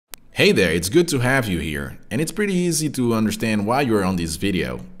Hey there, it's good to have you here, and it's pretty easy to understand why you're on this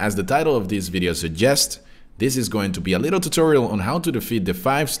video. As the title of this video suggests, this is going to be a little tutorial on how to defeat the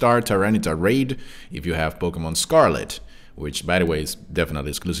 5-star Tyranitar Raid if you have Pokémon Scarlet, which by the way is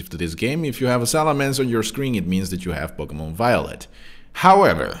definitely exclusive to this game. If you have a Salamence on your screen, it means that you have Pokémon Violet.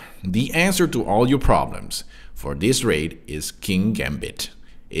 However, the answer to all your problems for this raid is Kingambit.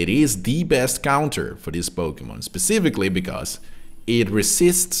 It is the best counter for this Pokémon, specifically because it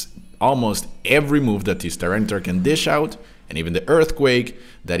resists almost every move that this Tyranitar can dish out, and even the Earthquake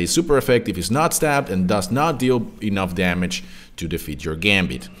that is super effective is not stabbed and does not deal enough damage to defeat your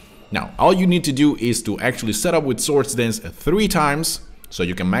Gambit. Now, all you need to do is to actually set up with Swords Dance 3 times, so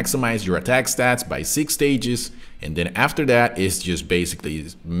you can maximize your attack stats by 6 stages, and then after that is just basically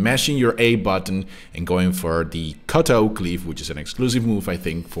mashing your A button and going for the Kowtow Cleave, which is an exclusive move I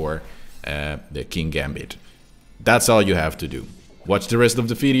think for the Kingambit. That's all you have to do. Watch the rest of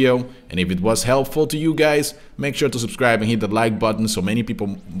the video, and if it was helpful to you guys, make sure to subscribe and hit the like button so many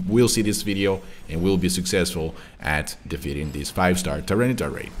people will see this video and will be successful at defeating this 5-star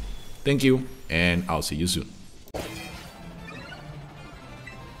Tyranitar Raid. Thank you, and I'll see you soon.